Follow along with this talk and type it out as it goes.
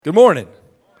Good morning.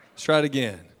 Let's try it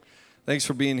again. Thanks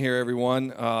for being here, everyone.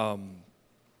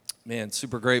 Man,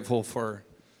 super grateful for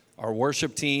our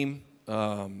worship team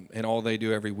and all they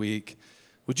do every week.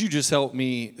 Would you just help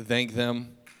me thank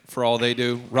them for all they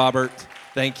do? Robert,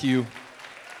 thank you.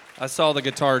 I saw the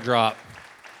guitar drop.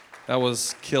 That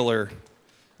was killer.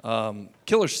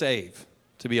 Killer save,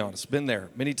 to be honest. Been there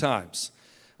many times.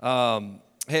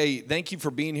 Hey, thank you for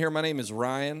being here. My name is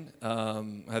Ryan.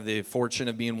 I have the fortune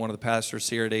of being one of the pastors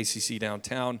here at ACC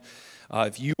Downtown.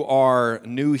 If you are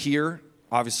new here,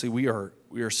 obviously we are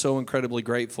so incredibly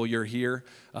grateful you're here.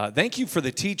 Thank you for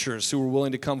the teachers who were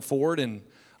willing to come forward and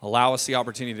allow us the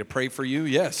opportunity to pray for you.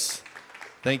 Yes,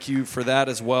 thank you for that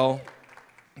as well.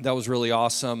 That was really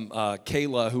awesome.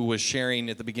 Kayla, who was sharing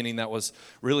at the beginning, that was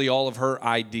really all of her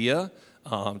idea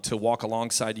to walk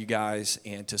alongside you guys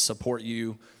and to support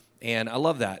you. And I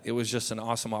love that. It was just an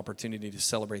awesome opportunity to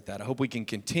celebrate that. I hope we can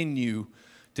continue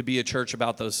to be a church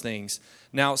about those things.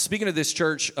 Now, speaking of this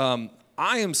church, I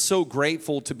am so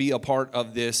grateful to be a part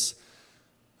of this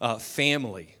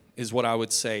family, is what I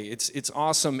would say. It's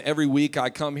awesome. Every week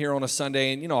I come here on a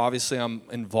Sunday, and, obviously I'm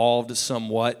involved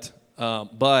somewhat,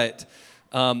 but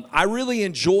I really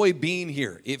enjoy being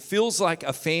here. It feels like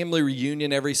a family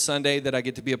reunion every Sunday that I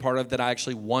get to be a part of that I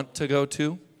actually want to go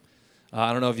to.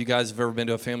 I don't know if you guys have ever been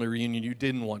to a family reunion you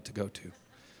didn't want to go to.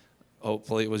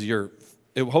 Hopefully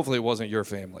hopefully it wasn't your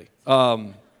family.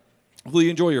 Hopefully you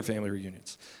enjoy your family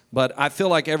reunions. But I feel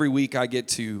like every week I get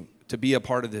to be a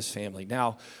part of this family.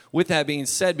 Now, with that being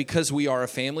said, because we are a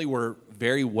family, we're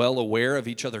very well aware of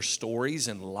each other's stories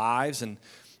and lives, and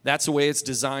that's the way it's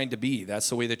designed to be. That's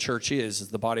the way the church is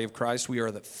the body of Christ. We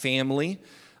are the family.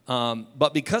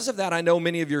 But because of that, I know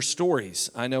many of your stories.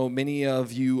 I know many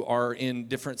of you are in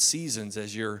different seasons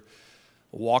as you're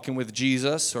walking with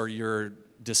Jesus, or you're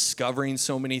discovering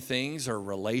so many things, or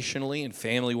relationally and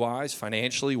family-wise,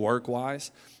 financially,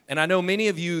 work-wise. And I know many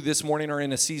of you this morning are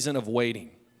in a season of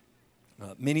waiting.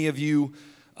 Many of you,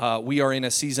 we are in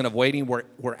a season of waiting.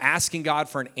 We're asking God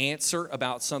for an answer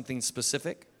about something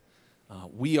specific.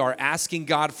 We are asking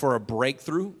God for a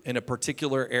breakthrough in a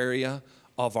particular area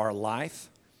of our life.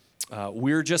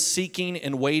 We're just seeking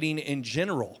and waiting in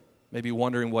general, maybe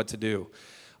wondering what to do.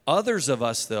 Others of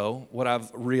us, though, what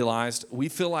I've realized, we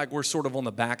feel like we're sort of on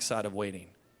the backside of waiting.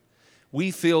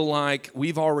 We feel like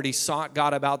we've already sought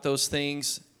God about those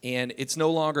things, and it's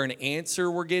no longer an answer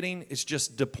we're getting. It's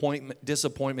just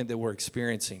disappointment that we're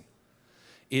experiencing.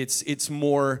 It's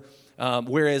more,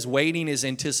 whereas waiting is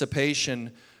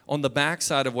anticipation, on the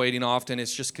backside of waiting often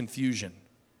it's just confusion.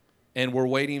 And we're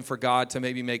waiting for God to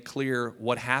maybe make clear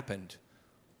what happened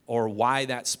or why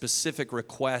that specific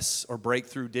request or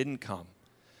breakthrough didn't come.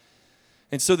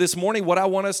 And so this morning, what I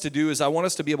want us to do is I want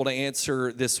us to be able to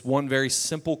answer this one very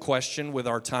simple question with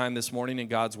our time this morning in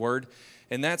God's Word.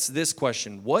 And that's this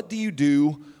question: what do you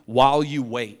do while you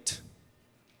wait?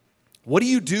 What do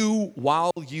you do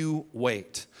while you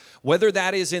wait? Whether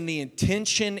that is in the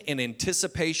intention and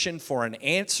anticipation for an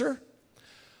answer,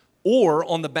 or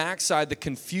on the backside, the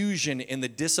confusion and the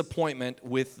disappointment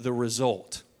with the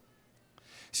result.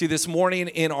 See, this morning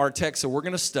in our text that we're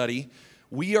going to study,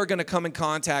 we are going to come in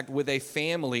contact with a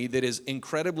family that is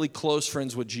incredibly close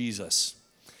friends with Jesus.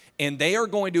 And they are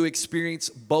going to experience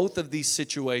both of these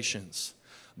situations,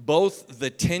 both the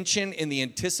tension and the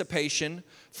anticipation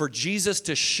for Jesus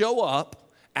to show up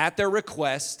at their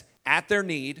request, at their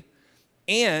need,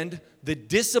 and the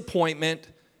disappointment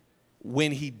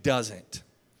when he doesn't.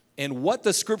 And what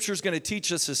the scripture is going to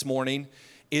teach us this morning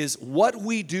is what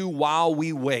we do while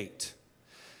we wait.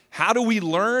 How do we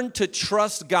learn to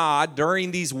trust God during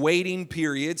these waiting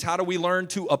periods? How do we learn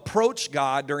to approach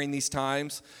God during these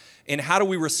times? And how do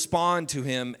we respond to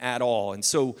him at all? And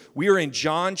so we are in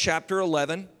John chapter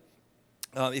 11.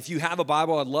 If you have a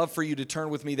Bible, I'd love for you to turn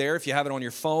with me there. If you have it on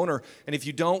your phone, and if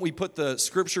you don't, we put the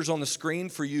scriptures on the screen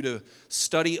for you to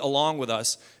study along with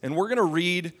us. And we're going to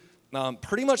read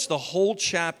pretty much the whole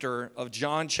chapter of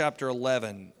John chapter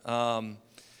 11.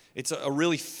 It's a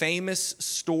really famous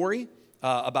story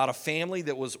about a family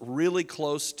that was really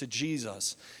close to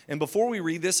Jesus. And before we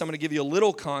read this, I'm going to give you a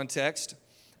little context.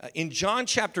 In John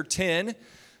chapter 10,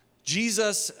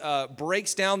 Jesus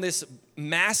breaks down this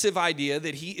massive idea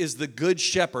that he is the good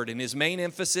shepherd. And his main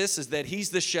emphasis is that he's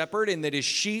the shepherd and that his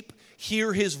sheep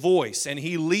hear his voice and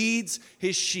he leads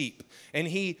his sheep. And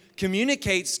he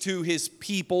communicates to his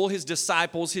people, his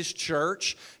disciples, his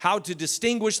church, how to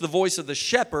distinguish the voice of the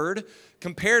shepherd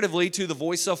comparatively to the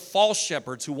voice of false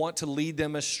shepherds who want to lead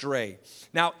them astray.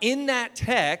 Now, in that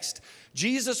text,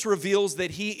 Jesus reveals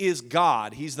that he is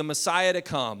God. He's the Messiah to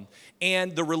come.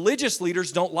 And the religious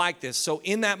leaders don't like this. So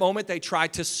in that moment, they try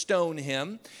to stone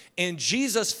him. And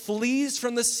Jesus flees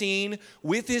from the scene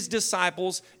with his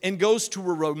disciples and goes to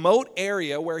a remote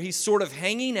area where he's sort of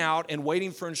hanging out and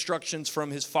waiting for instructions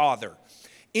from his Father.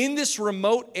 In this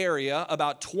remote area,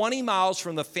 about 20 miles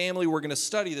from the family we're going to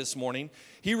study this morning,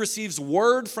 he receives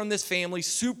word from this family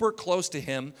super close to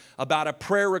him about a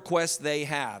prayer request they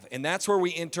have. And that's where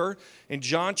we enter in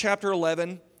John chapter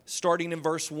 11, starting in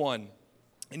verse 1.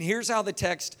 And here's how the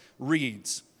text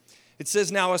reads. It says,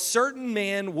 "Now a certain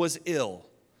man was ill,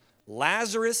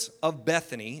 Lazarus of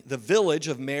Bethany, the village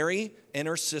of Mary and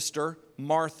her sister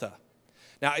Martha.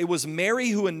 Now it was Mary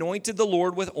who anointed the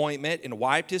Lord with ointment and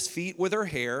wiped his feet with her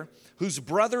hair, whose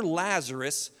brother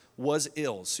Lazarus was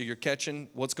ill." So you're catching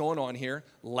what's going on here.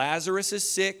 Lazarus is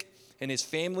sick, and his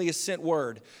family has sent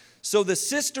word. "So the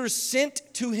sisters sent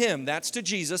to him," that's to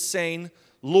Jesus, saying,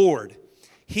 "Lord,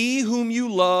 he whom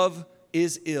you love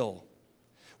is ill."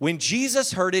 When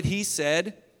Jesus heard it, he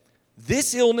said,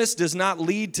 "This illness does not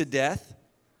lead to death.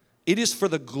 It is for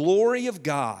the glory of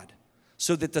God,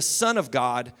 so that the Son of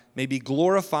God may be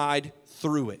glorified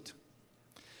through it."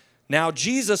 Now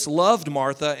Jesus loved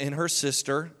Martha and her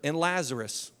sister and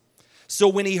Lazarus. So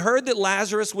when he heard that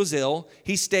Lazarus was ill,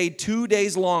 he stayed 2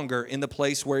 days longer in the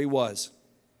place where he was.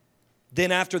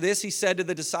 Then after this, he said to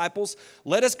the disciples,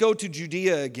 "Let us go to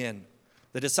Judea again."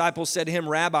 The disciples said to him,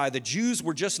 "Rabbi, the Jews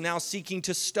were just now seeking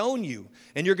to stone you,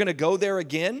 and you're going to go there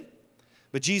again?"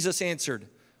 But Jesus answered,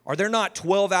 "Are there not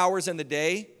 12 hours in the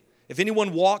day? If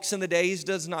anyone walks in the day, he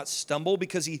does not stumble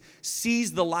because he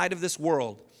sees the light of this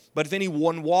world. But if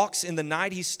anyone walks in the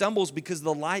night, he stumbles because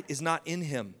the light is not in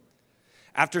him."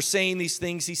 After saying these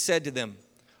things, he said to them,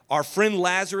 "Our friend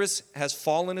Lazarus has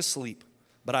fallen asleep,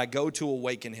 but I go to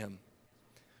awaken him."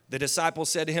 The disciples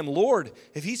said to him, "Lord,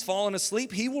 if he's fallen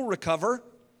asleep, he will recover."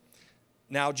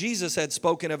 Now Jesus had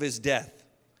spoken of his death,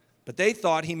 but they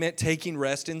thought he meant taking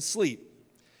rest in sleep.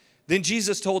 Then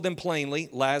Jesus told them plainly,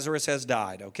 "Lazarus has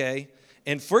died, okay?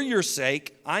 And for your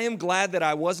sake, I am glad that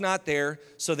I was not there,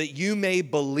 so that you may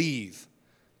believe.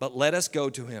 But let us go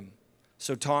to him."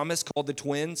 So Thomas, called the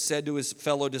twin, said to his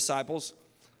fellow disciples,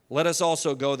 "Let us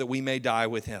also go that we may die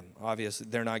with him." Obviously,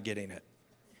 they're not getting it.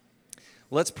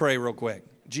 Let's pray real quick.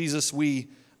 Jesus, we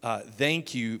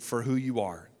thank you for who you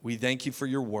are. We thank you for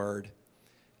your word.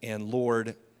 And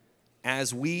Lord,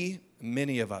 as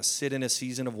many of us, sit in a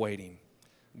season of waiting,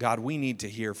 God, we need to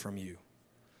hear from you.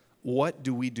 What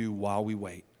do we do while we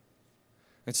wait?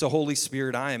 And so, Holy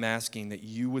Spirit, I am asking that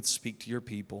you would speak to your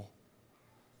people.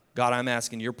 God, I'm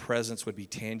asking your presence would be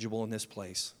tangible in this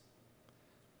place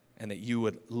and that you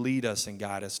would lead us and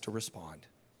guide us to respond.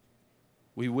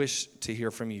 We wish to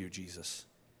hear from you, Jesus.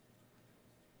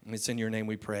 And it's in your name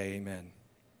we pray, amen.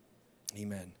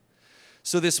 Amen.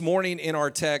 So this morning in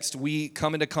our text, we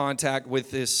come into contact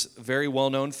with this very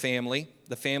well-known family,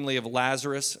 the family of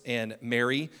Lazarus and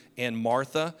Mary and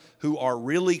Martha, who are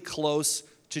really close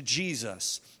to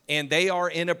Jesus. And they are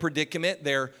in a predicament.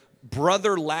 Their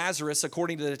brother Lazarus,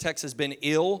 according to the text, has been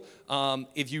ill.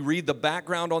 If you read the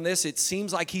background on this, it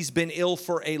seems like he's been ill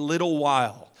for a little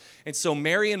while. And so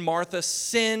Mary and Martha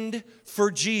send for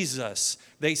Jesus.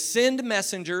 They send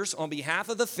messengers on behalf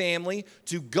of the family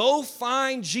to go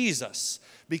find Jesus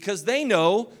because they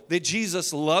know that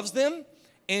Jesus loves them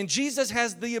and Jesus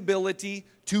has the ability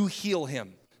to heal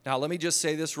him. Now, let me just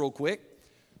say this real quick.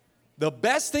 The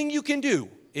best thing you can do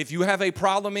if you have a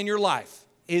problem in your life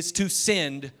is to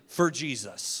send for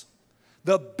Jesus.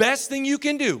 The best thing you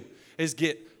can do is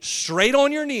get straight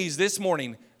on your knees this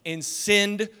morning and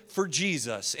send for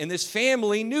Jesus. And this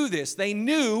family knew this. They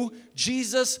knew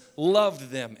Jesus loved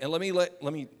them. And let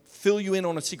me fill you in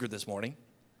on a secret this morning.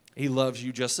 He loves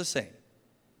you just the same.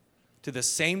 To the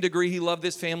same degree he loved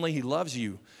this family, he loves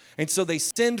you. And so they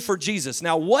send for Jesus.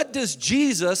 Now, what does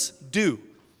Jesus do?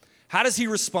 How does he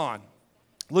respond?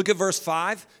 Look at verse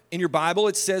 5 in your Bible.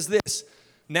 It says this: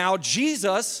 "Now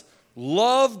Jesus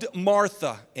loved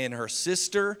Martha and her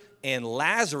sister and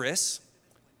Lazarus.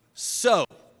 So,"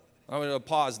 I'm going to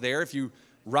pause there. If you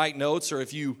write notes or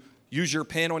if you use your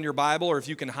pen on your Bible or if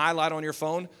you can highlight on your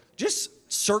phone, just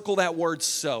circle that word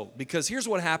 "so," because here's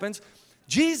what happens.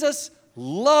 Jesus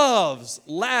loves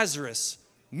Lazarus,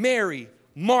 Mary,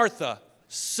 Martha,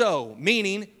 so,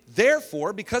 meaning,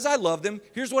 therefore, because I love them,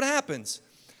 here's what happens.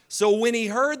 So when he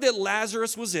heard that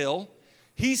Lazarus was ill,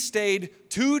 he stayed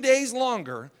 2 days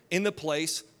longer in the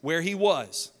place where he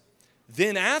was.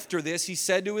 Then after this, he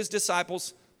said to his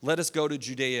disciples, "Let us go to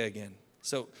Judea again."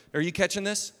 So are you catching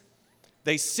this?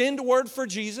 They send word for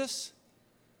Jesus.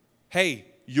 Hey,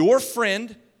 your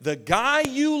friend, the guy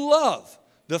you love,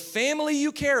 The family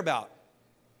you care about,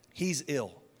 he's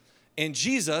ill. And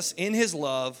Jesus, in his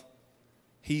love,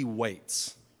 he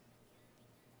waits.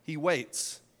 He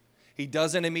waits. He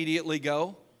doesn't immediately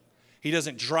go. He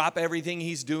doesn't drop everything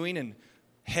he's doing and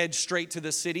head straight to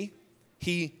the city.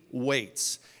 He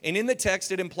waits. And in the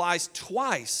text, it implies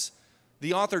twice.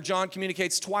 The author, John,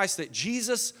 communicates twice that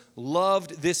Jesus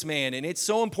loved this man. And it's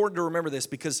so important to remember this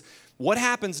because what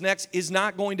happens next is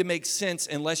not going to make sense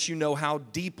unless you know how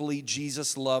deeply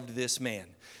Jesus loved this man.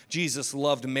 Jesus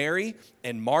loved Mary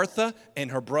and Martha and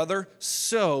her brother,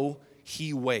 so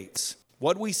he waits.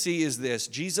 What we see is this: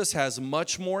 Jesus has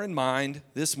much more in mind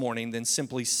this morning than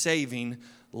simply saving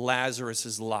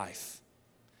Lazarus' life.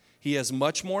 He has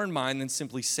much more in mind than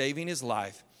simply saving his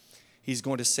life. He's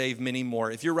going to save many more.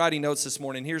 If you're writing notes this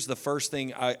morning, here's the first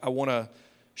thing I want to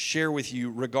share with you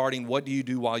regarding what do you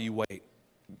do while you wait.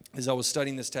 As I was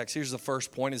studying this text, here's the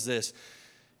first point is this: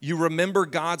 you remember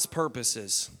God's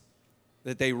purposes,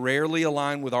 that they rarely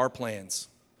align with our plans,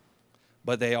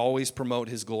 but they always promote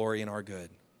his glory and our good.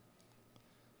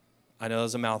 I know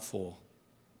that's a mouthful,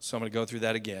 so I'm going to go through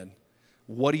that again.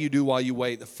 What do you do while you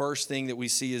wait? The first thing that we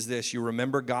see is this: you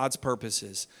remember God's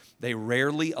purposes. They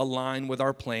rarely align with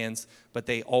our plans, but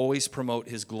they always promote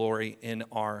his glory in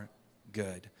our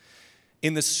good.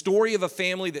 In the story of a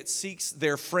family that seeks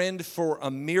their friend for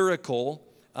a miracle,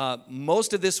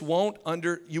 most of this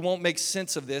you won't make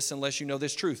sense of this unless you know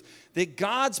this truth, that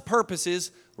God's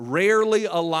purposes rarely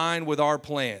align with our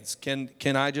plans.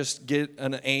 Can I just get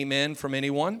an amen from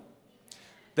anyone?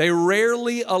 They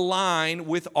rarely align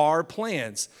with our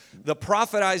plans. The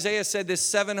prophet Isaiah said this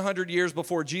 700 years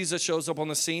before Jesus shows up on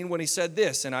the scene when he said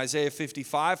this in Isaiah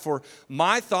 55, "For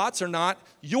my thoughts are not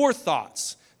your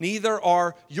thoughts, neither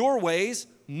are your ways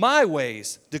my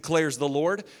ways, declares the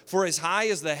Lord. For as high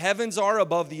as the heavens are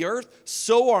above the earth,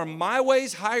 so are my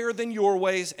ways higher than your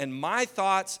ways, and my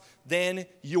thoughts than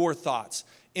your thoughts."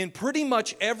 In pretty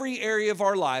much every area of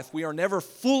our life, we are never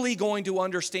fully going to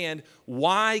understand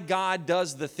why God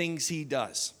does the things he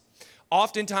does.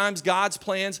 Oftentimes, God's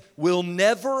plans will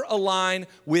never align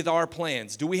with our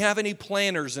plans. Do we have any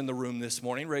planners in the room this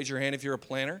morning? Raise your hand if you're a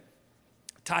planner.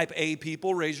 Type A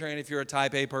people, raise your hand if you're a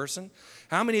type A person.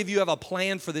 How many of you have a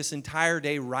plan for this entire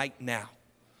day right now?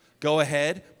 Go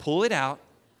ahead, pull it out,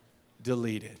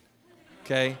 delete it.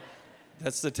 Okay?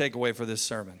 That's the takeaway for this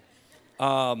sermon.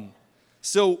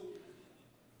 So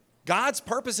God's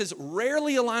purposes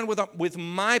rarely align with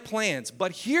my plans.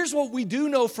 But here's what we do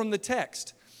know from the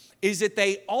text, is that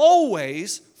they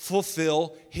always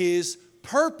fulfill his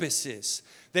purposes.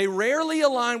 They rarely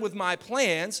align with my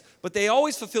plans, but they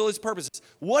always fulfill his purposes.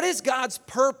 What is God's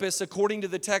purpose according to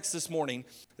the text this morning?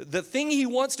 The thing he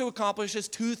wants to accomplish is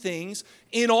two things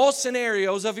in all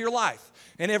scenarios of your life.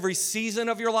 In every season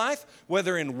of your life,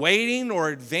 whether in waiting or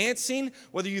advancing,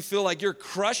 whether you feel like you're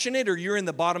crushing it or you're in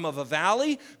the bottom of a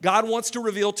valley, God wants to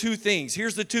reveal two things.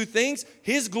 Here's the two things: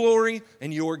 his glory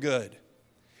and your good.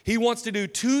 He wants to do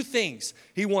two things.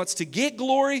 He wants to get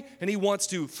glory and he wants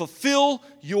to fulfill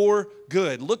your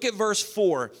good. Look at verse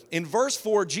 4. In verse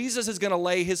 4, Jesus is going to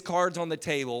lay his cards on the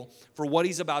table for what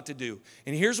he's about to do.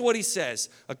 And here's what he says,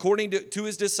 according to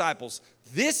his disciples: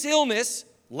 this illness,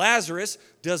 Lazarus,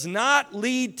 does not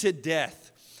lead to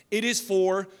death. It is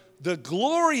for the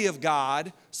glory of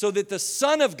God, so that the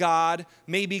Son of God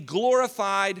may be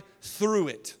glorified through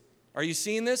it. Are you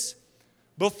seeing this?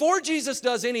 Before Jesus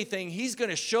does anything, he's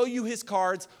going to show you his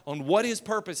cards on what his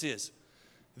purpose is.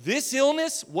 This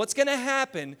illness, what's going to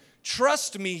happen,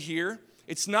 trust me here,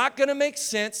 it's not going to make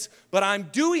sense, but I'm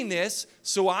doing this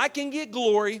so I can get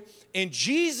glory, and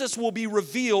Jesus will be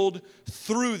revealed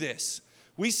through this.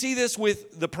 We see this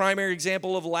with the primary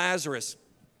example of Lazarus.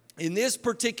 In this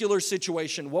particular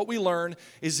situation, what we learn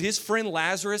is his friend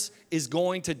Lazarus is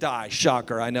going to die.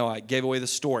 Shocker, I know, I gave away the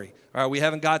story. All right, we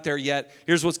haven't got there yet.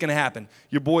 Here's what's going to happen.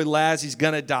 Your boy Laz, he's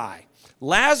going to die.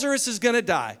 Lazarus is going to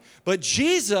die. But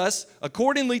Jesus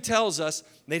accordingly tells us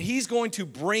that he's going to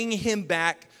bring him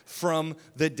back from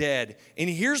the dead. And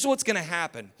here's what's going to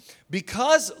happen.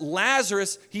 Because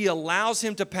Lazarus, he allows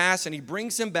him to pass and he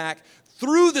brings him back,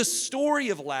 through the story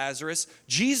of Lazarus,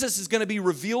 Jesus is going to be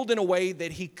revealed in a way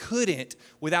that he couldn't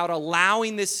without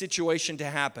allowing this situation to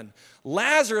happen.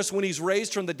 Lazarus, when he's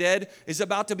raised from the dead, is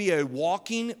about to be a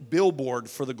walking billboard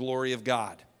for the glory of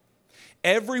God.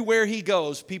 Everywhere he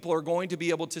goes, people are going to be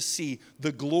able to see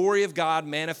the glory of God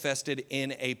manifested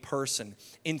in a person.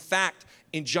 In fact,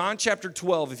 in John chapter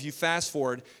 12, if you fast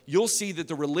forward, you'll see that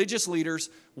the religious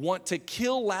leaders want to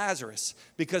kill Lazarus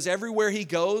because everywhere he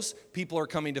goes, people are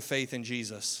coming to faith in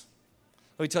Jesus.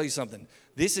 Let me tell you something.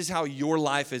 This is how your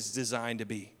life is designed to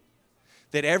be.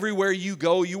 That everywhere you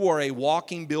go, you are a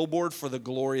walking billboard for the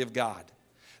glory of God.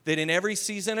 That in every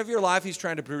season of your life, he's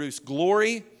trying to produce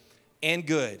glory and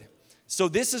good. So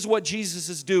this is what Jesus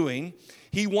is doing.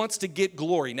 He wants to get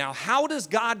glory. Now, how does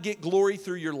God get glory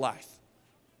through your life?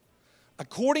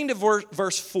 According to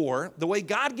verse 4, the way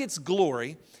God gets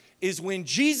glory is when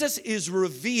Jesus is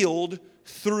revealed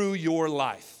through your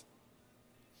life.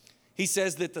 He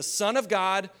says that the Son of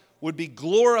God would be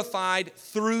glorified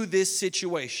through this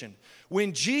situation.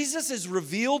 When Jesus is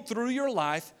revealed through your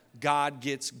life, God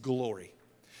gets glory.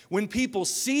 When people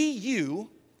see you,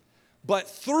 but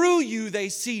through you they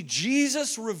see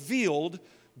Jesus revealed,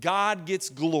 God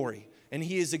gets glory. And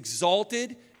he is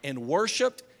exalted and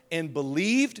worshiped and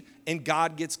believed, and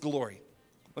God gets glory.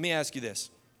 Let me ask you this.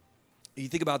 You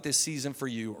think about this season for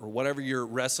you, or whatever you're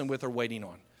wrestling with or waiting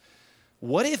on.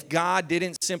 What if God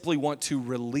didn't simply want to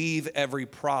relieve every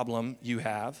problem you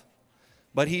have,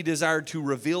 but he desired to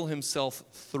reveal himself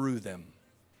through them?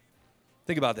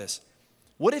 Think about this.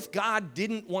 What if God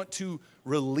didn't want to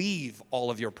relieve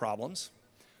all of your problems,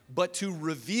 but to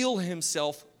reveal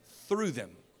himself through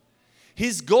them?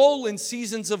 His goal in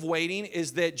seasons of waiting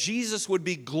is that Jesus would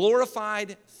be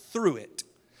glorified through it.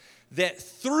 That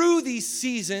through these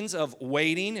seasons of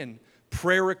waiting and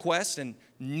prayer requests and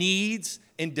needs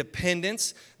and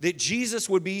dependence, that Jesus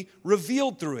would be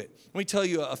revealed through it. Let me tell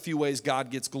you a few ways God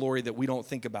gets glory that we don't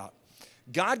think about.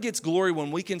 God gets glory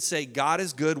when we can say God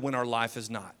is good when our life is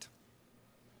not.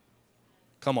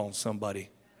 Come on, somebody.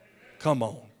 Come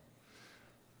on.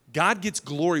 God gets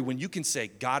glory when you can say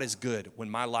God is good when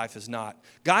my life is not.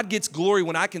 God gets glory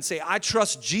when I can say I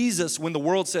trust Jesus when the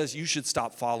world says you should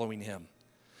stop following him.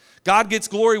 God gets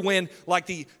glory when, like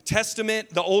the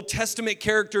Old Testament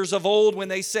characters of old, when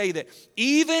they say that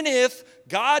even if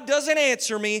God doesn't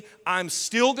answer me, I'm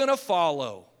still going to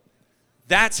follow.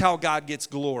 That's how God gets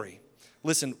glory.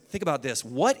 Listen, think about this.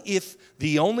 What if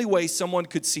the only way someone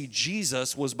could see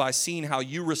Jesus was by seeing how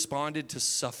you responded to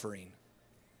suffering?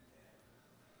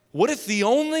 What if the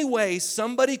only way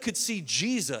somebody could see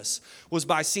Jesus was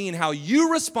by seeing how you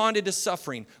responded to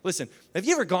suffering? Listen, have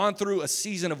you ever gone through a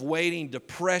season of waiting,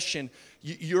 depression?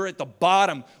 You're at the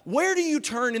bottom. Where do you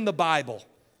turn in the Bible?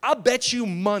 I'll bet you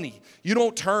money. You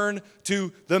don't turn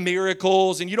to the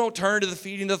miracles and you don't turn to the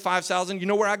feeding of the 5,000. You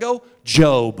know where I go?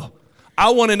 Job.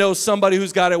 I want to know somebody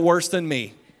who's got it worse than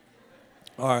me.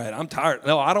 All right, I'm tired.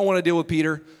 No, I don't want to deal with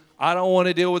Peter. I don't want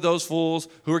to deal with those fools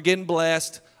who are getting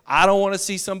blessed. I don't want to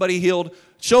see somebody healed.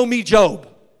 Show me Job.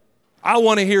 I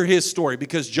want to hear his story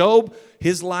because Job,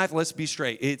 his life, let's be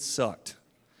straight, it sucked.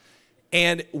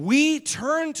 And we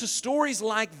turn to stories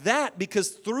like that because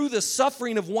through the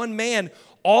suffering of one man,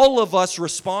 all of us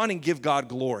respond and give God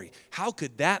glory. How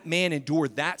could that man endure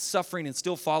that suffering and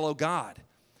still follow God?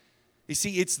 You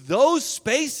see, it's those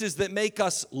spaces that make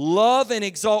us love and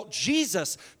exalt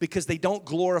Jesus because they don't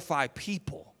glorify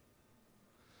people.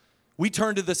 We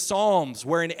turn to the Psalms,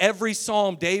 where in every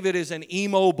Psalm, David is an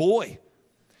emo boy.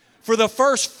 For the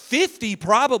first 50,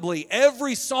 probably,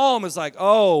 every Psalm is like,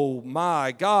 oh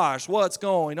my gosh, what's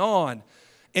going on?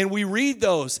 And we read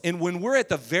those, and when we're at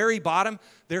the very bottom,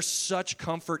 there's such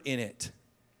comfort in it.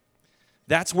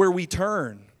 That's where we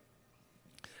turn.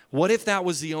 What if that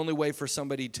was the only way for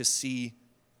somebody to see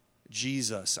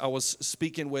Jesus? I was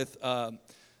speaking with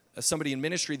somebody in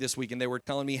ministry this week, and they were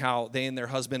telling me how they and their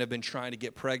husband have been trying to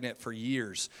get pregnant for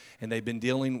years, and they've been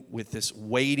dealing with this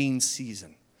waiting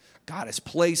season. God has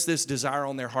placed this desire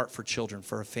on their heart for children,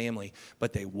 for a family,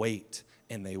 but they wait,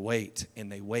 and they wait,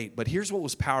 and they wait. But here's what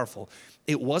was powerful.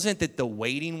 It wasn't that the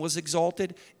waiting was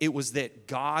exalted. It was that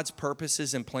God's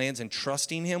purposes and plans and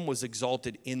trusting him was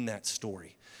exalted in that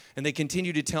story. And they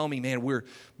continue to tell me, man,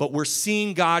 we're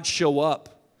seeing God show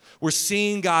up. We're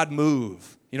seeing God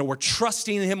move. You know, we're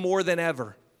trusting him more than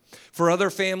ever. For other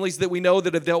families that we know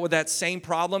that have dealt with that same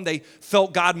problem, they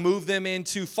felt God move them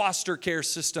into foster care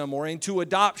system or into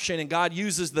adoption, and God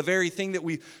uses the very thing that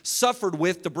we suffered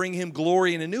with to bring him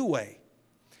glory in a new way.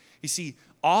 You see,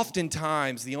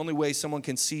 oftentimes the only way someone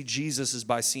can see Jesus is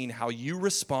by seeing how you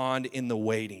respond in the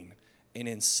waiting and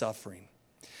in suffering.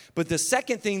 But the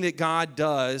second thing that God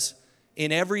does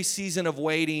in every season of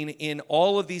waiting, in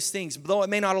all of these things, though it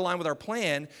may not align with our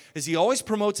plan, is he always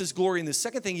promotes his glory. And the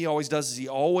second thing he always does is he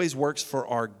always works for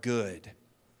our good.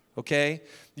 Okay?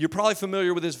 You're probably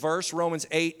familiar with this verse, Romans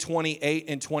 8, 28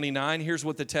 and 29. Here's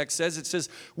what the text says. It says,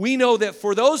 we know that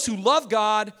for those who love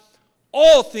God,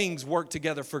 all things work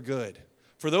together for good.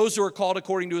 For those who are called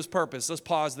according to his purpose. Let's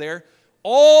pause there.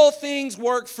 All things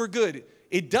work for good.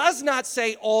 It does not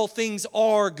say all things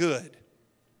are good.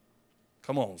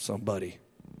 Come on, somebody.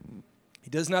 He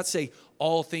does not say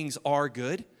all things are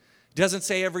good. It doesn't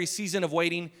say every season of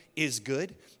waiting is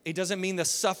good. It doesn't mean the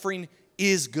suffering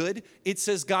is good. It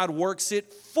says God works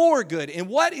it for good. And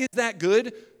what is that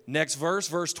good? Next verse,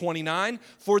 verse 29.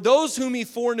 For those whom he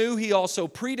foreknew, he also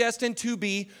predestined to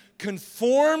be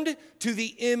conformed to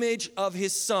the image of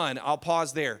his Son. I'll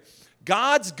pause there.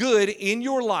 God's good in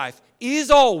your life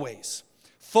is always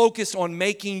focused on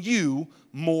making you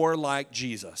more like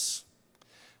Jesus.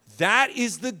 That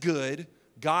is the good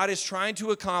God is trying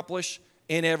to accomplish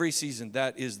in every season.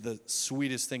 That is the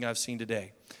sweetest thing I've seen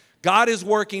today. God is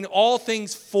working all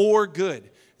things for good.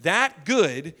 That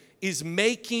good is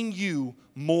making you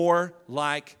more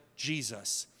like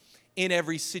Jesus. In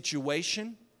every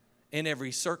situation, in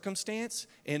every circumstance,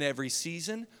 in every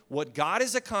season, what God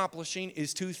is accomplishing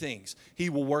is two things. He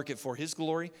will work it for his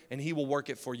glory, and he will work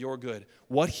it for your good.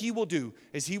 What he will do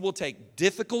is he will take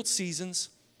difficult seasons,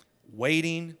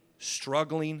 waiting,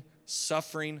 struggling,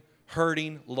 suffering,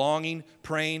 hurting, longing,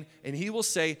 praying, and he will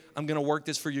say, I'm going to work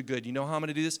this for your good. You know how I'm going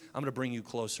to do this? I'm going to bring you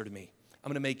closer to me. I'm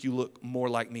going to make you look more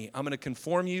like me. I'm going to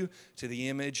conform you to the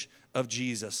image of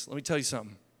Jesus. Let me tell you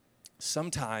something.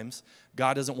 Sometimes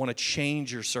God doesn't want to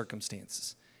change your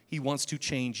circumstances. He wants to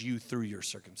change you through your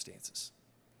circumstances.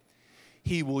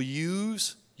 He will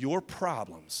use your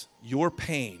problems, your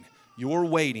pain, your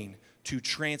waiting to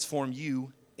transform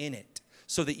you in it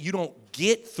so that you don't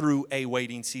get through a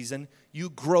waiting season, you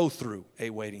grow through a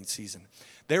waiting season.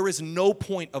 There is no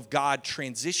point of God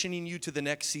transitioning you to the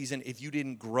next season if you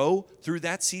didn't grow through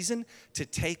that season to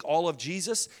take all of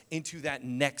Jesus into that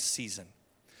next season.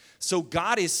 So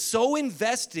God is so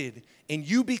invested in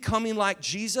you becoming like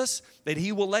Jesus that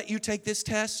he will let you take this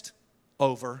test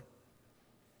over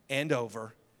and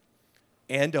over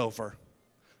and over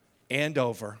and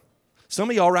over. Some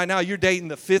of y'all right now, you're dating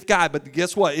the fifth guy, but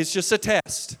guess what? It's just a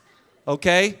test,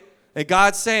 okay? And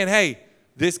God's saying, hey,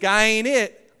 this guy ain't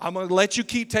it. I'm going to let you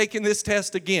keep taking this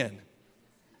test again.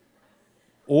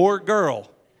 Or girl,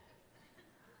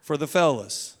 for the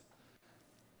fellas.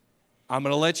 I'm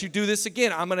going to let you do this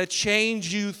again. I'm going to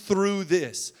change you through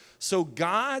this. So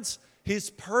his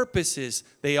purposes,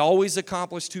 they always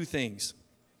accomplish two things.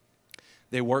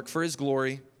 They work for his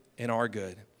glory and our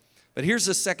good. But here's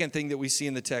the second thing that we see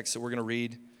in the text that we're going to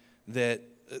read that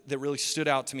really stood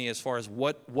out to me as far as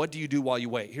what do you do while you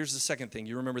wait. Here's the second thing.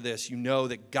 You remember this. You know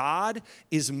that God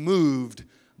is moved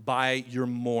by your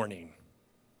mourning.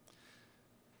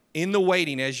 In the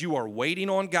waiting, as you are waiting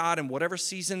on God in whatever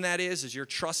season that is, as you're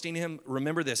trusting him,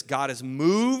 remember this. God is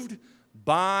moved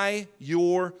by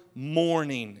your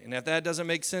mourning. And if that doesn't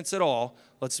make sense at all,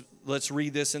 let's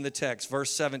read this in the text.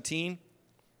 Verse 17.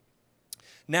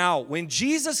 Now, when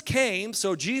Jesus came,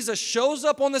 so Jesus shows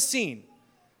up on the scene,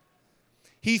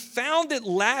 he found that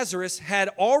Lazarus had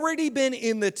already been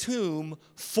in the tomb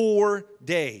 4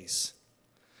 days.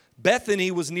 Bethany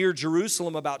was near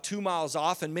Jerusalem, about 2 miles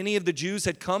off, and many of the Jews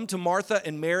had come to Martha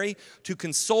and Mary to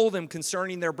console them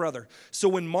concerning their brother. So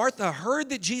when Martha heard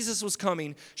that Jesus was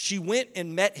coming, she went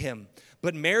and met him,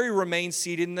 but Mary remained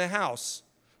seated in the house.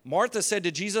 Martha said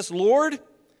to Jesus, Lord,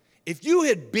 if you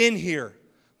had been here,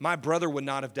 my brother would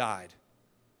not have died.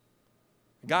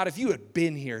 God, if you had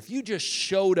been here, if you just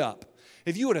showed up,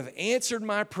 if you would have answered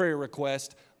my prayer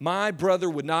request, my brother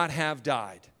would not have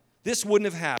died. This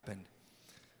wouldn't have happened.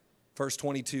 Verse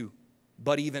 22,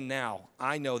 but even now,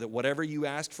 I know that whatever you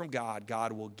ask from God,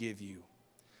 God will give you.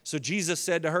 So Jesus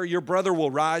said to her, your brother will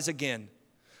rise again.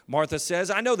 Martha says,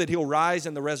 I know that he'll rise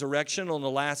in the resurrection on the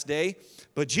last day.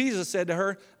 But Jesus said to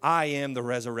her, I am the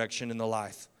resurrection and the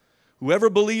life.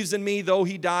 Whoever believes in me, though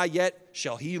he die, yet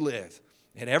shall he live.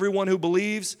 And everyone who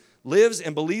lives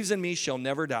and believes in me shall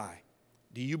never die.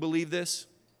 Do you believe this?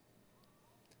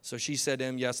 So she said to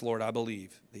him, yes, Lord, I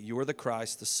believe that you are the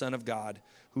Christ, the Son of God,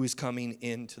 who is coming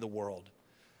into the world.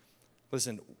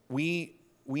 Listen, we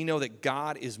know that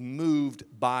God is moved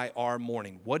by our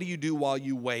mourning. What do you do while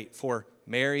you wait? For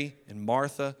Mary and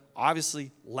Martha,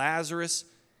 obviously Lazarus,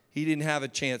 he didn't have a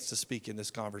chance to speak in this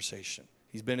conversation.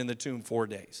 He's been in the tomb 4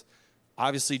 days.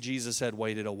 Obviously, Jesus had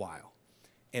waited a while.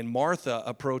 And Martha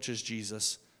approaches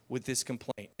Jesus with this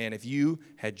complaint. And if you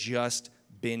had just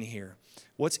been here.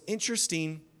 What's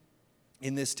interesting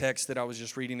in this text that I was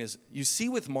just reading is you see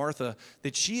with Martha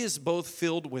that she is both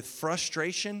filled with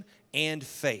frustration and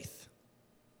faith.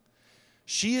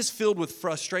 She is filled with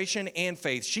frustration and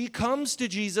faith. She comes to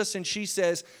Jesus and she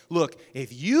says, look,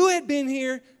 if you had been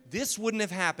here, this wouldn't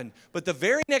have happened. But the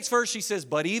very next verse she says,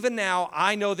 but even now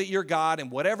I know that you're God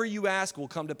and whatever you ask will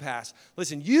come to pass.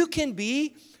 Listen, you can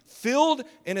be filled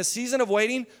in a season of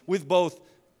waiting with both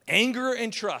anger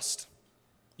and trust.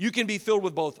 You can be filled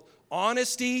with both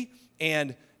honesty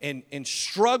and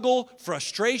struggle,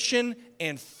 frustration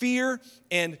and fear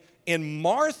and And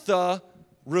Martha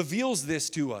reveals this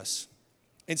to us.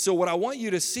 And so what I want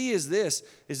you to see is this,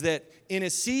 is that in a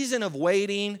season of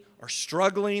waiting or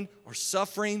struggling or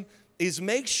suffering, is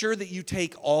make sure that you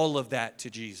take all of that to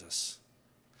Jesus.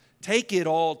 Take it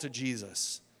all to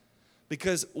Jesus.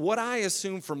 Because what I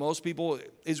assume for most people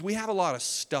is we have a lot of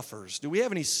stuffers. Do we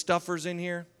have any stuffers in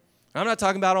here? I'm not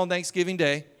talking about on Thanksgiving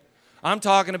Day. I'm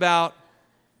talking about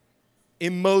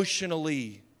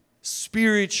emotionally,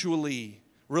 spiritually,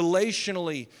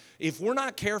 relationally. If we're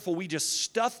not careful, we just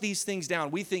stuff these things down.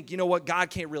 We think, you know what, God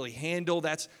can't really handle.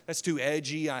 That's too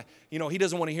edgy. He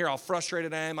doesn't want to hear how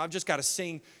frustrated I am. I've just got to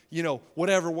sing,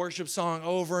 whatever worship song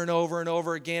over and over and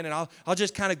over again, and I'll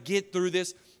just kind of get through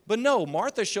this. But no,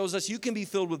 Martha shows us you can be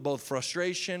filled with both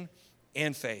frustration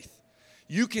and faith.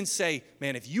 You can say,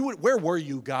 man, where were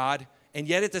you, God? And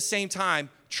yet at the same time,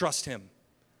 trust him.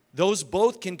 Those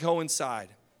both can coincide.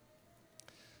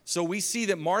 So we see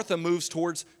that Martha moves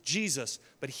towards Jesus.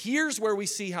 But here's where we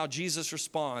see how Jesus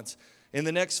responds in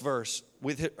the next verse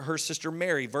with her sister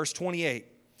Mary, verse 28.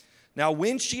 Now,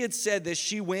 when she had said this,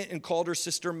 she went and called her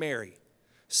sister Mary,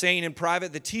 saying in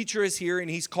private, the teacher is here and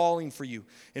he's calling for you.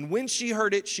 And when she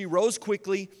heard it, she rose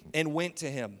quickly and went to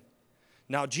him.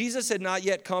 Now, Jesus had not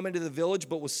yet come into the village,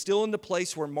 but was still in the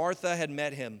place where Martha had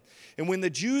met him. And when the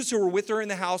Jews who were with her in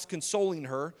the house consoling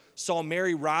her saw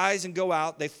Mary rise and go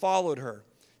out, they followed her,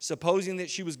 supposing that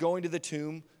she was going to the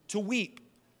tomb to weep.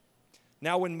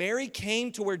 Now, when Mary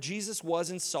came to where Jesus was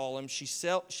and saw him, she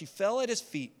fell at his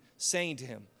feet, saying to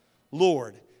him,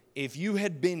 Lord, if you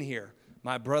had been here,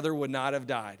 my brother would not have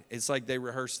died. It's like they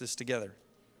rehearsed this together.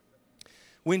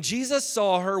 When Jesus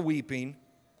saw her weeping,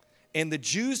 and the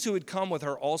Jews who had come with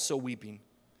her also weeping,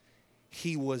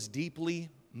 he was deeply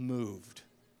moved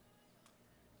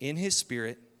in his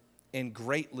spirit and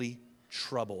greatly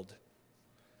troubled.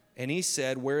 And he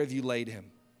said, where have you laid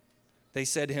him? They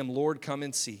said to him, Lord, come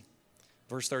and see.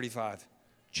 Verse 35,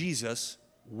 Jesus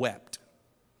wept.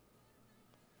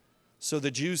 So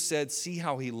the Jews said, see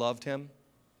how he loved him?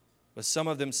 But some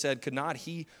of them said, could not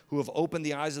he who have opened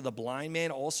the eyes of the blind man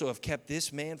also have kept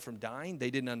this man from dying? They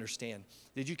didn't understand.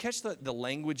 Did you catch the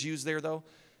language used there, though?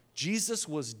 Jesus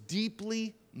was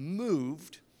deeply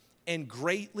moved and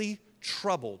greatly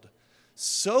troubled.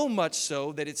 So much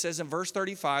so that it says in verse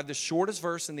 35, the shortest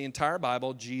verse in the entire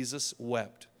Bible, Jesus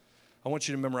wept. I want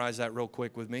you to memorize that real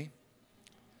quick with me.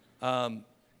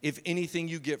 If anything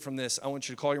you get from this, I want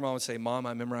you to call your mom and say, Mom,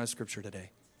 I memorized scripture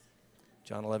today.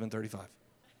 John 11:35.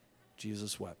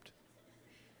 Jesus wept.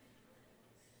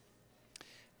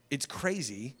 It's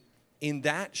crazy. In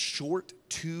that short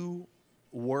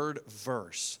 2-word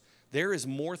verse, there is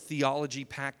more theology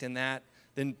packed in that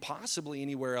than possibly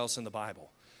anywhere else in the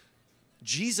Bible.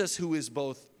 Jesus, who is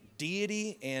both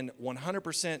deity and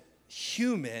 100%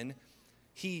 human,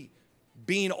 he,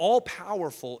 being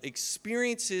all-powerful,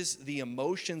 experiences the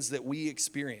emotions that we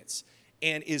experience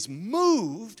and is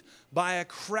moved by a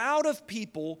crowd of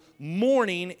people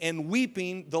mourning and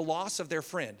weeping the loss of their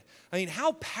friend. I mean,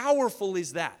 how powerful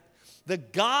is that? The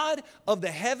God of the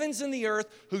heavens and the earth,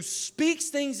 who speaks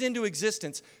things into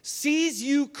existence, sees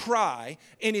you cry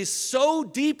and is so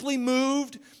deeply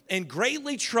moved and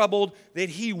greatly troubled that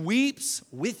he weeps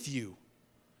with you.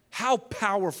 How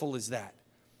powerful is that?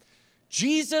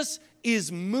 Jesus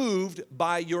is moved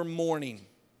by your mourning.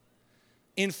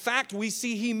 In fact, we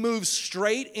see he moves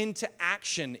straight into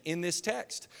action in this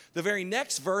text. The very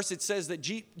next verse, it says that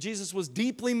Jesus was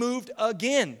deeply moved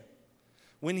again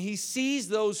when he sees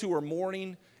those who are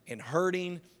mourning and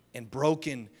hurting and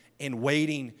broken and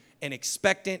waiting and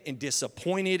expectant and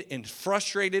disappointed and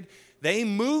frustrated. They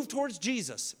move towards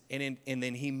Jesus, and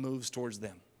then he moves towards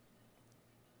them.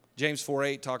 James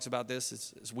 4:8 talks about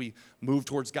this. As we move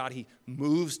towards God, he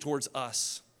moves towards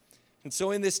us. And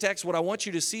so in this text, what I want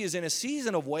you to see is in a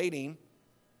season of waiting,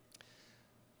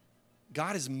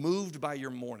 God is moved by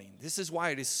your mourning. This is why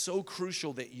it is so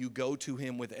crucial that you go to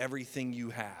him with everything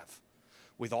you have,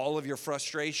 with all of your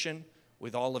frustration,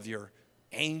 with all of your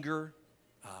anger,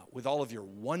 with all of your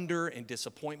wonder and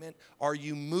disappointment. Are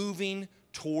you moving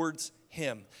towards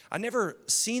him? I've never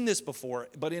seen this before,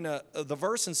 but in the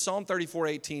verse in Psalm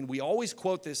 34:18, we always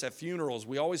quote this at funerals.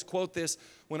 We always quote this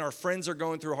when our friends are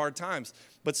going through hard times.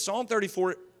 But Psalm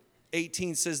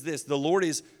 34:18 says this: the Lord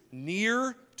is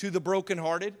near to the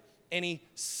brokenhearted, and he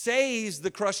saves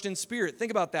the crushed in spirit.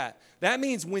 Think about that. That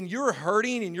means when you're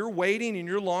hurting and you're waiting and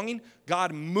you're longing,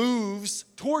 God moves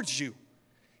towards you.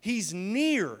 He's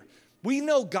near. We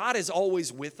know God is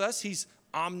always with us. He's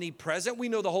omnipresent. We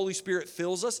know the Holy Spirit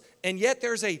fills us. And yet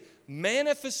there's a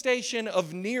manifestation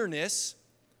of nearness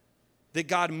that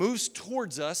God moves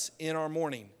towards us in our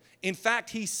mourning. In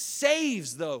fact, he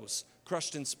saves those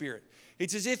crushed in spirit.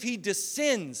 It's as if he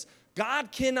descends.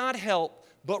 God cannot help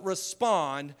but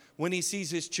respond when he sees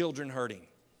his children hurting.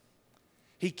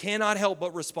 He cannot help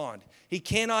but respond. He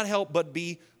cannot help but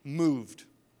be moved.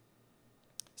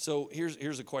 So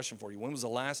here's a question for you. When was the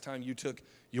last time you took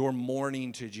your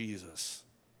mourning to Jesus?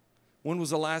 When was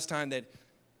the last time that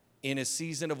in a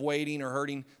season of waiting or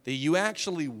hurting that you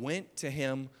actually went to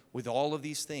him with all of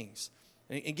these things?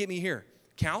 And get me here.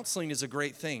 Counseling is a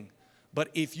great thing. But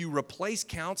if you replace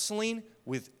counseling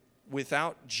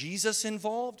without Jesus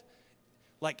involved,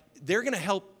 like they're going to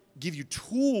help give you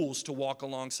tools to walk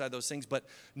alongside those things, but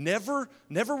never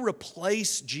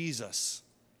replace Jesus.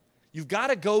 You've got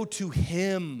to go to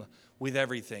him with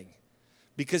everything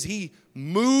because he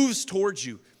moves towards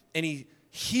you and he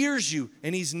hears you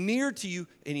and he's near to you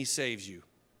and he saves you.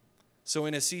 So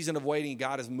in a season of waiting,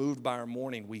 God is moved by our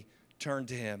mourning. We turn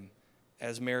to him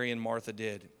as Mary and Martha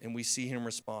did, and we see him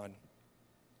respond.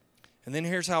 And then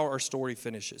here's how our story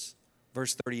finishes.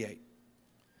 Verse 38.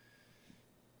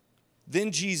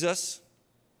 Then Jesus,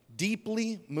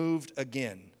 deeply moved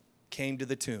again, came to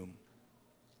the tomb.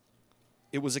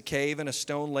 It was a cave and a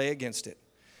stone lay against it.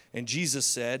 And Jesus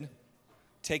said,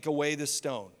 "Take away the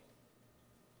stone."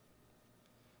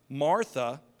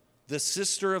 Martha, the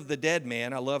sister of the dead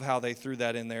man, I love how they threw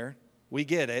that in there. We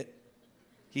get it.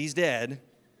 He's dead.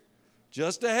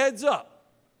 Just a heads up.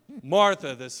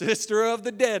 Martha, the sister of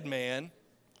the dead man,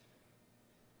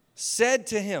 said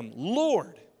to him,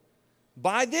 "Lord,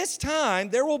 by this time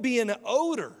there will be an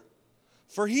odor,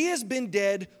 for he has been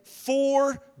dead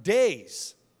 4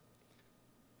 days."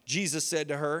 Jesus said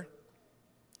to her,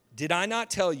 "Did I not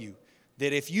tell you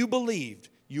that if you believed,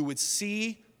 you would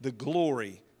see the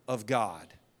glory of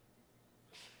God?"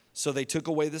 So they took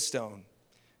away the stone.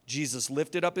 Jesus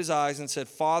lifted up his eyes and said,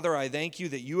 "Father, I thank you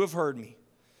that you have heard me.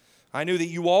 I knew that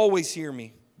you always hear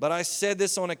me, but I said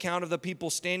this on account of the people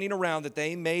standing around, that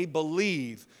they may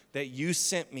believe that you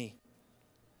sent me."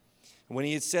 And when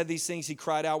he had said these things, he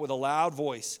cried out with a loud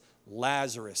voice,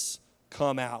 "Lazarus,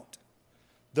 come out."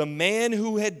 The man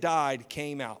who had died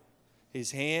came out,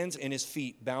 his hands and his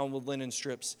feet bound with linen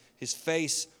strips, his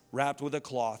face wrapped with a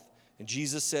cloth. And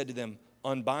Jesus said to them,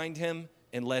 "Unbind him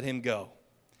and let him go."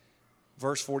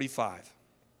 Verse 45.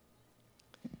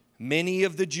 Many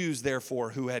of the Jews,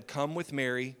 therefore, who had come with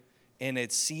Mary and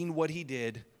had seen what he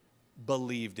did,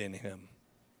 believed in him.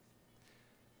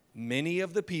 Many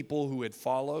of the people who had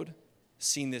followed,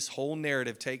 seen this whole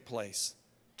narrative take place,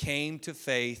 came to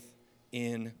faith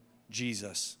in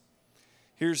Jesus.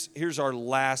 Here's our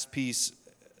last piece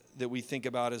that we think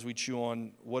about as we chew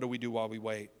on what do we do while we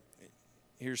wait.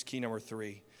 Here's key number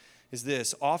 3, is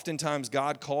this. Oftentimes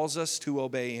God calls us to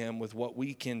obey him with what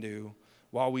we can do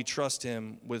while we trust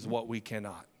him with what we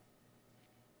cannot.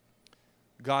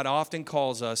 God often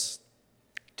calls us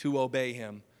to obey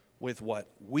him with what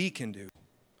we can do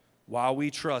while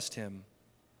we trust him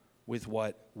with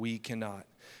what we cannot.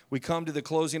 We come to the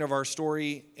closing of our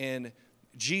story, and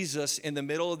Jesus, in the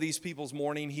middle of these people's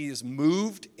mourning, he is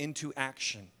moved into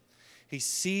action. He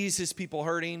sees his people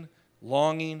hurting,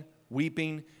 longing,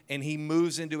 weeping, and he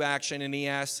moves into action, and he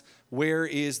asks, "Where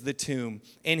is the tomb?"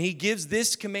 And he gives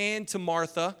this command to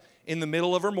Martha in the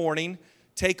middle of her mourning: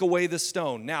 "Take away the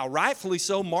stone." Now, rightfully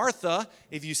so, Martha,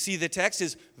 if you see the text,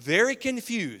 is very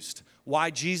confused why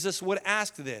Jesus would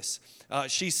ask this.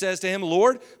 She says to him,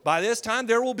 "Lord, by this time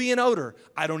there will be an odor.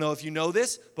 I don't know if you know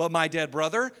this, but my dead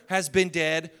brother has been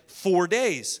dead 4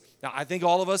 days." Now, I think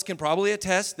all of us can probably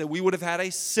attest that we would have had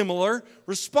a similar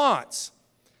response.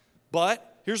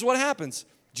 But here's what happens.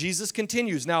 Jesus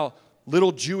continues. Now,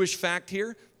 little Jewish fact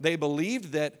here, they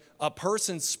believed that a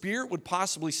person's spirit would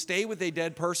possibly stay with a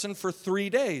dead person for 3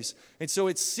 days. And so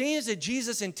it seems that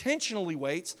Jesus intentionally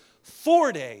waits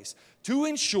 4 days to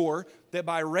ensure that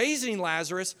by raising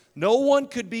Lazarus, no one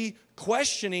could be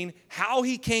questioning how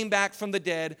he came back from the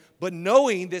dead, but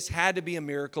knowing this had to be a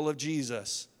miracle of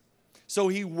Jesus. So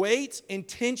he waits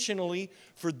intentionally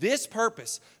for this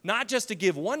purpose, not just to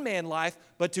give one man life,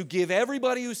 but to give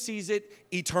everybody who sees it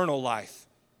eternal life.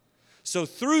 So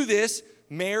through this,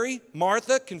 Mary,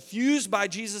 Martha, confused by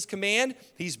Jesus' command,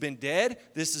 he's been dead,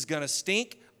 this is going to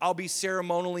stink, I'll be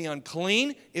ceremonially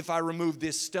unclean if I remove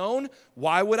this stone.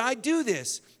 Why would I do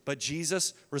this? But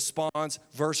Jesus responds,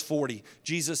 verse 40.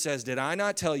 Jesus says, "Did I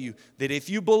not tell you that if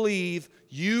you believe,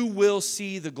 you will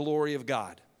see the glory of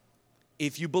God?"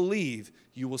 If you believe,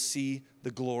 you will see the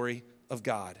glory of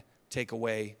God. Take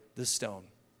away the stone.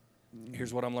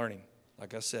 Here's what I'm learning.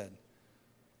 Like I said,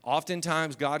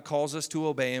 oftentimes God calls us to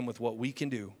obey him with what we can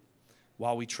do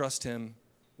while we trust him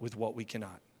with what we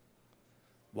cannot.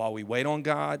 While we wait on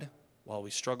God, while we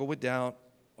struggle with doubt,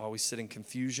 while we sit in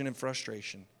confusion and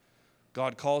frustration,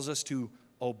 God calls us to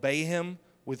obey him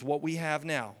with what we have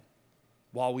now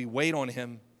while we wait on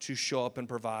him to show up and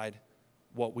provide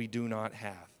what we do not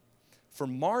have. For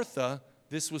Martha,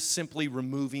 this was simply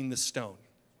removing the stone.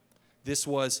 This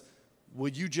was,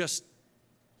 would you just,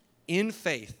 in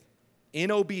faith,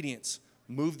 in obedience,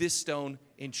 move this stone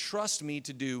and trust me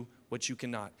to do what you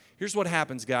cannot. Here's what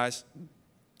happens, guys.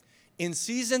 In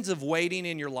seasons of waiting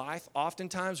in your life,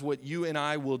 oftentimes what you and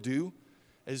I will do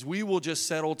is we will just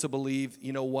settle to believe,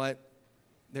 you know what,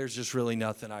 there's just really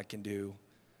nothing I can do,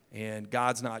 and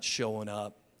God's not showing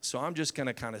up, so I'm just going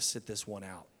to kind of sit this one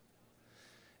out.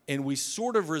 And we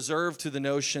sort of reserve to the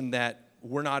notion that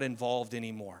we're not involved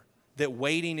anymore, that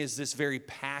waiting is this very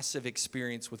passive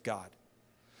experience with God.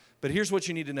 But here's what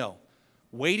you need to know.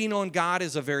 Waiting on God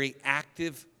is a very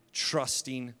active,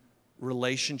 trusting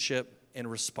relationship and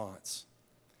response.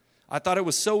 I thought it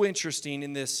was so interesting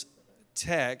in this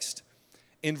text.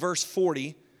 In verse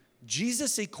 40,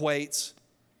 Jesus equates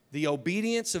the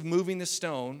obedience of moving the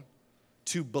stone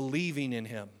to believing in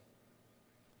him.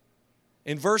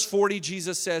 In verse 40,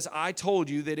 Jesus says, I told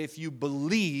you that if you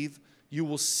believe, you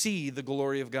will see the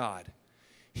glory of God.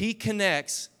 He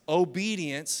connects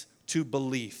obedience to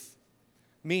belief.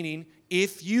 Meaning,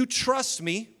 if you trust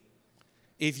me,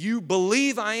 if you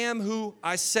believe I am who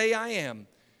I say I am,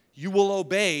 you will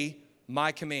obey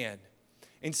my command.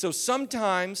 And so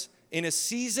sometimes in a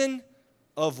season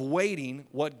of waiting,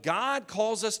 what God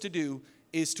calls us to do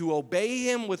is to obey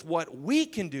him with what we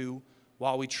can do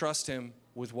while we trust him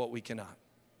with what we cannot.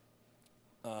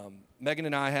 Megan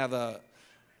and I have a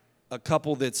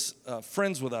couple that's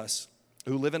friends with us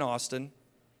who live in Austin.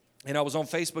 And I was on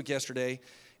Facebook yesterday,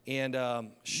 and I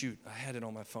had it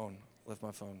on my phone. Left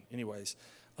my phone. Anyways,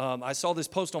 I saw this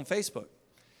post on Facebook.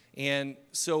 And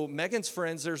so Megan's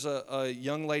friends, there's a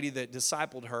young lady that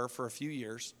discipled her for a few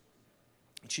years.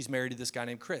 She's married to this guy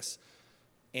named Chris.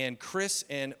 And Chris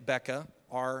and Becca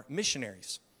are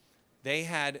missionaries. They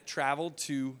had traveled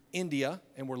to India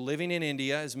and were living in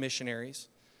India as missionaries.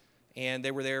 And they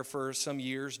were there for some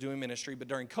years doing ministry. But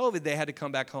during COVID, they had to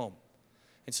come back home.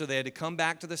 And so they had to come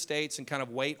back to the States and kind of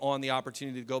wait on the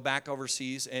opportunity to go back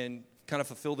overseas and kind of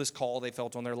fulfill this call they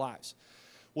felt on their lives.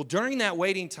 Well, during that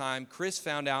waiting time, Chris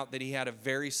found out that he had a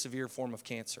very severe form of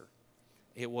cancer.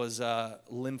 It was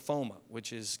lymphoma,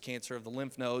 which is cancer of the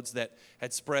lymph nodes that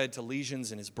had spread to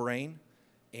lesions in his brain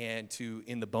and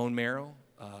in the bone marrow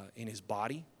in his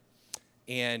body.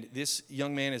 And this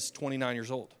young man is 29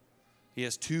 years old. He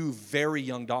has two very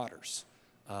young daughters,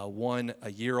 one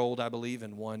a year old, I believe,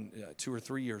 and one 2 or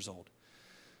 3 years old.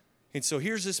 And so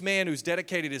here's this man who's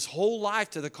dedicated his whole life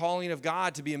to the calling of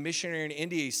God to be a missionary in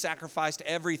India. He sacrificed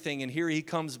everything, and here he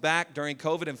comes back during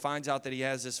COVID and finds out that he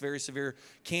has this very severe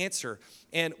cancer.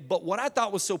 But what I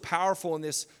thought was so powerful in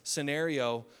this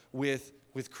scenario with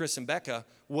Chris and Becca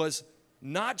was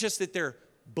not just that they're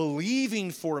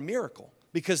believing for a miracle,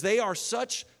 because they are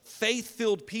such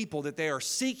faith-filled people that they are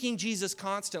seeking Jesus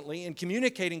constantly and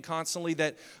communicating constantly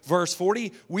that verse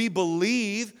 40, we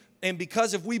believe, and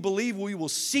because if we believe, we will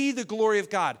see the glory of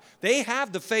God. They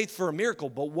have the faith for a miracle,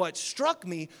 but what struck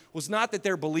me was not that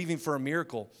they're believing for a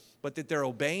miracle, but that they're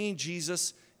obeying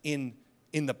Jesus in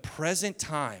the present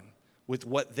time with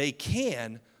what they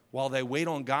can while they wait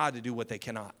on God to do what they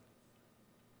cannot.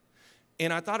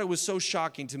 And I thought it was so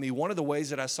shocking to me. One of the ways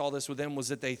that I saw this with them was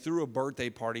that they threw a birthday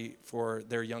party for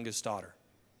their youngest daughter.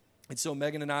 And so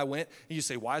Megan and I went, and you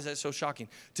say, why is that so shocking?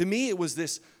 To me, it was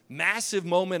this massive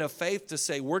moment of faith to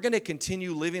say, we're going to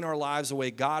continue living our lives the way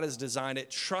God has designed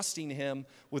it, trusting him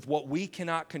with what we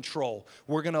cannot control.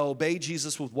 We're going to obey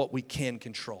Jesus with what we can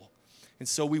control. And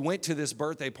so we went to this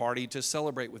birthday party to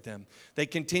celebrate with them. They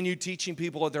continued teaching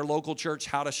people at their local church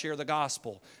how to share the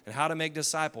gospel and how to make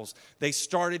disciples. They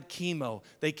started chemo.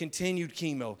 They continued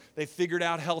chemo. They figured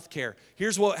out health care.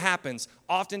 Here's what happens.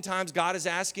 Oftentimes, God is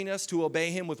asking us to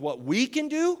obey him with what we can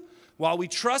do while we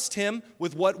trust him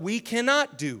with what we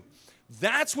cannot do.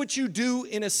 That's what you do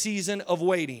in a season of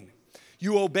waiting.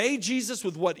 You obey Jesus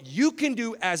with what you can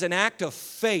do as an act of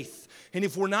faith. And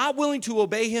if we're not willing to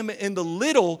obey him in the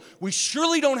little, we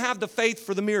surely don't have the faith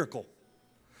for the miracle.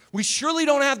 We surely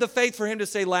don't have the faith for him to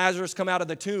say, Lazarus, come out of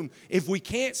the tomb, if we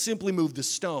can't simply move the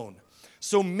stone.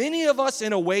 So many of us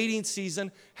in a waiting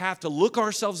season have to look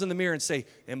ourselves in the mirror and say,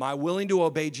 am I willing to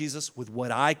obey Jesus with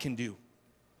what I can do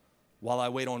while I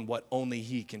wait on what only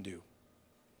he can do?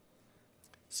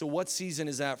 So what season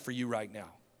is that for you right now?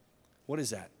 What is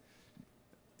that?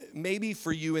 Maybe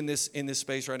for you in this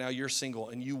space right now, you're single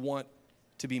and you want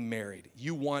to be married.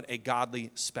 You want a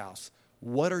godly spouse.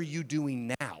 What are you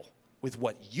doing now with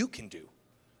what you can do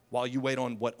while you wait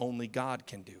on what only God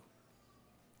can do?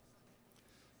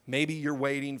 Maybe you're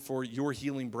waiting for your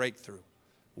healing breakthrough.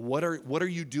 What are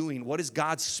you doing? What is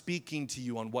God speaking to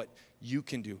you on what you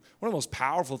can do? One of the most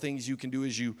powerful things you can do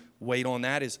as you wait on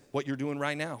that is what you're doing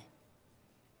right now.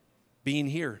 Being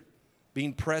here,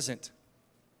 being present,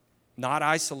 not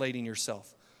isolating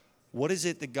yourself. What is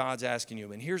it that God's asking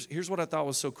you? And here's what I thought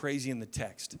was so crazy in the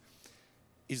text.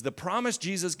 Is the promise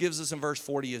Jesus gives us in verse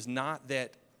 40 is not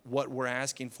that what we're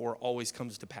asking for always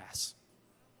comes to pass.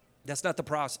 That's not the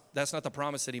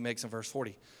promise that he makes in verse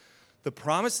 40. The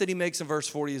promise that he makes in verse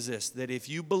 40 is this, that if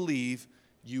you believe,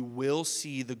 you will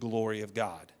see the glory of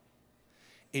God.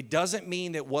 It doesn't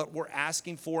mean that what we're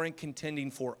asking for and contending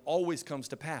for always comes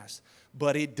to pass,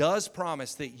 but it does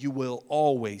promise that you will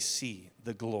always see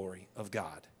the glory of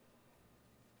God.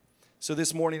 So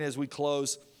this morning as we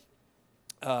close,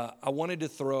 I wanted to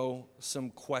throw some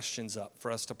questions up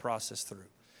for us to process through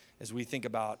as we think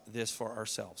about this for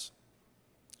ourselves.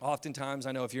 Oftentimes,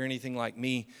 I know if you're anything like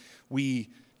me, we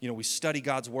study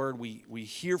God's word, we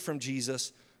hear from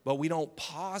Jesus, but we don't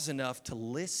pause enough to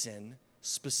listen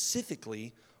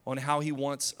specifically on how he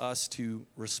wants us to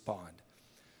respond.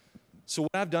 So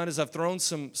what I've done is I've thrown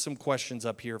some questions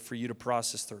up here for you to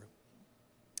process through.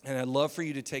 And I'd love for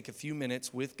you to take a few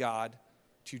minutes with God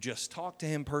to just talk to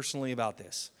him personally about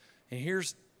this. And here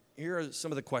are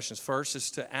some of the questions. First is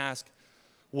to ask,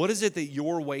 what is it that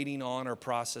you're waiting on or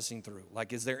processing through?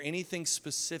 Like, is there anything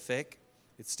specific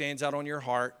that stands out on your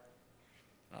heart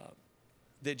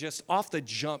that just off the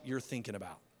jump you're thinking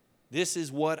about? This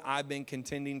is what I've been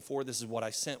contending for. This is what I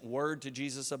sent word to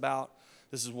Jesus about.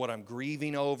 This is what I'm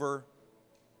grieving over.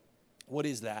 What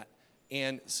is that?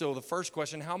 And so the first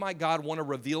question, how might God want to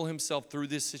reveal himself through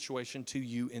this situation to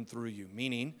you and through you?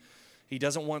 Meaning,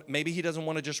 maybe he doesn't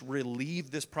want to just relieve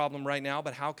this problem right now,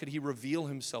 but how could he reveal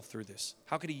himself through this?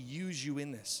 How could he use you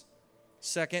in this?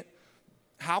 Second,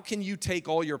 how can you take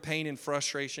all your pain and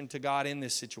frustration to God in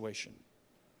this situation?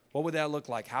 What would that look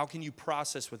like? How can you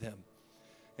process with him?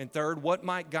 And third, what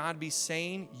might God be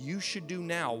saying you should do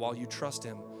now while you trust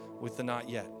him with the not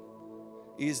yet?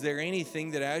 Is there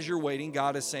anything that as you're waiting,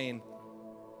 God is saying,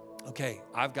 okay,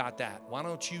 I've got that. Why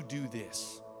don't you do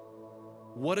this?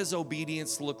 What does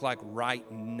obedience look like right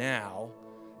now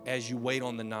as you wait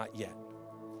on the not yet?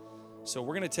 So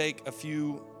we're going to take a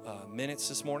few minutes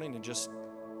this morning and just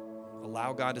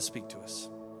allow God to speak to us.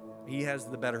 He has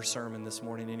the better sermon this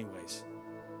morning anyways.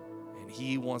 And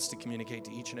he wants to communicate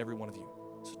to each and every one of you.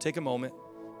 So take a moment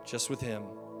just with him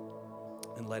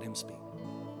and let him speak.